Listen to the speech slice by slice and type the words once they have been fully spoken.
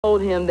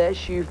Told him that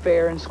shoe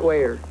fair and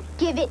square.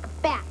 Give it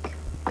back.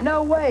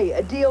 No way,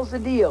 a deal's a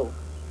deal.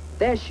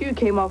 That shoe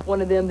came off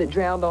one of them that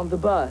drowned on the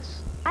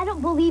bus. I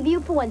don't believe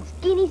you for one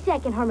skinny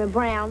second, Herman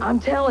Brown. I'm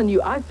telling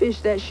you, I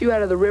fished that shoe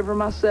out of the river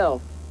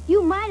myself.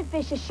 You might have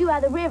fished a shoe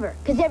out of the river,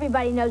 because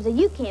everybody knows that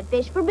you can't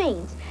fish for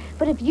beans.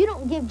 But if you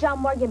don't give John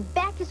Morgan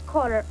back his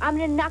quarter, I'm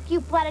going to knock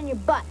you flat on your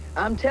butt.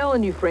 I'm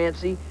telling you,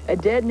 Francie, a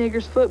dead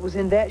nigger's foot was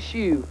in that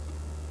shoe.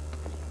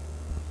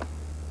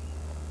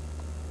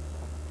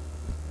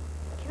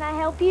 Can I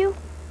help you?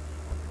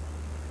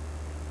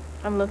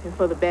 I'm looking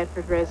for the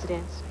Bedford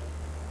residence.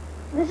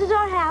 This is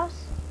our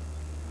house.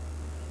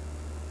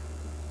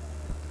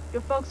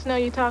 Your folks know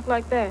you talk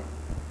like that?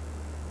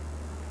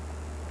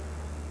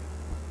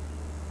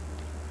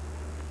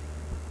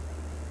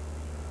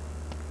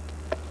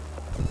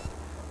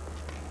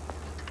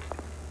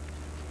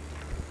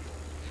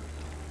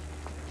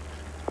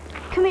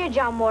 Come here,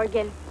 John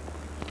Morgan.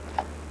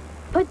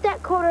 Put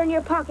that quarter in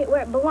your pocket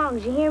where it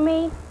belongs, you hear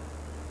me?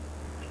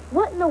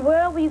 What in the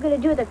world were you going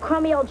to do with a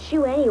crummy old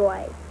shoe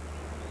anyway?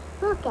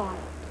 Look at it.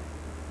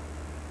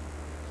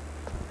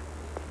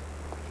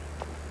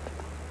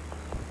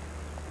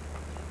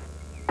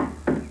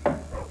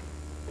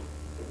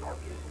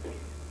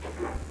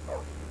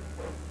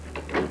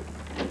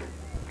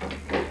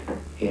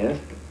 Yes?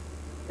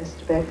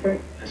 Mr.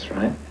 Bedford? That's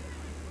right.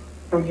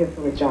 I'm here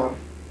for a job.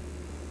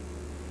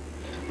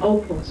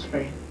 Opal's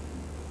friend.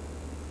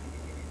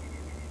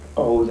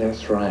 Oh,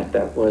 that's right.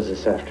 That was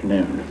this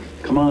afternoon.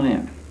 Come on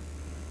in.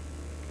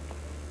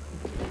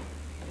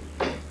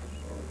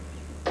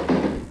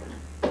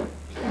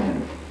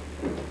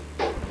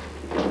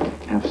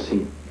 Have a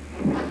seat.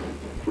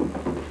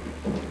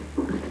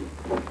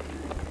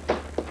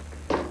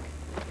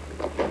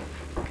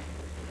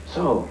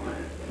 So,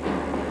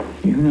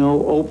 you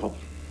know Opal?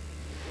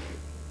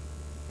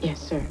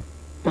 Yes, sir.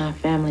 My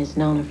family's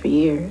known her for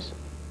years.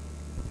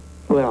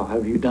 Well,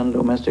 have you done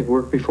domestic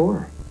work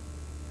before?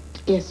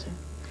 Yes, sir.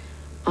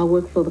 I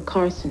worked for the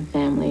Carson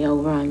family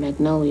over on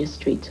Magnolia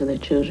Street till their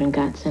children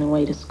got sent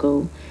away to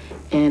school.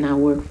 And I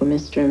worked for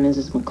Mr. and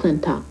Mrs.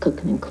 McClintock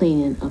cooking and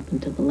cleaning up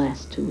until the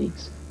last 2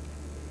 weeks.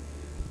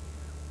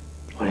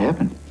 What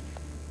happened?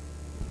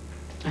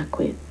 I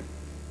quit.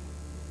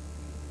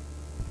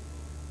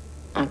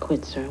 I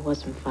quit, sir. I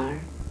wasn't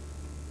fired.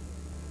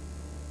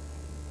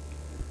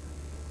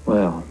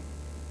 Well,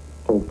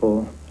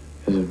 Opal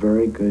is a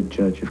very good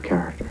judge of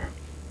character.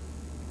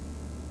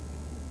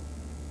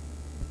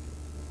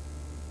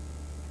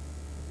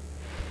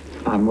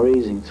 I'm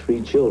raising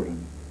 3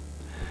 children.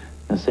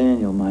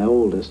 Nathaniel, my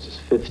oldest, is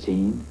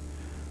 15,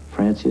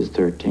 Francie is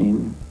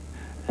 13,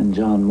 and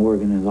John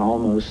Morgan is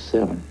almost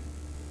 7.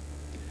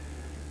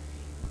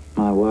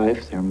 My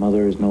wife, their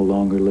mother, is no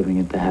longer living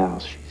at the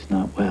house. She's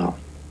not well.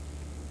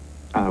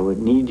 I would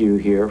need you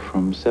here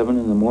from 7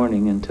 in the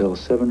morning until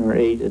 7 or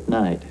 8 at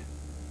night.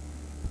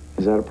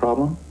 Is that a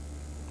problem?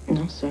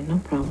 No, sir, no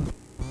problem.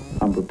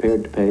 I'm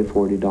prepared to pay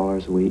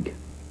 $40 a week.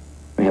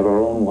 We have our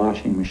own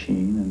washing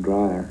machine and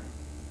dryer.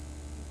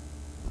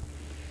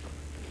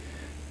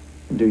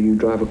 Do you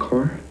drive a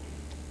car?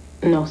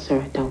 No,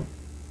 sir, I don't.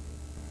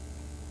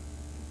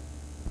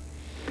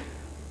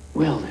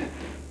 Well, then.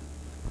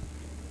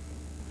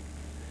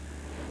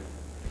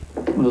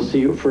 We'll see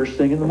you first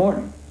thing in the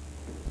morning.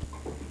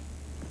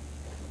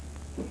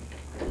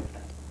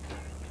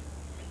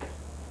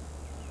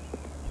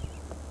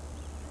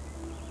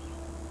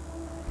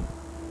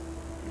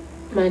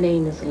 My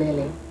name is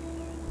Lily.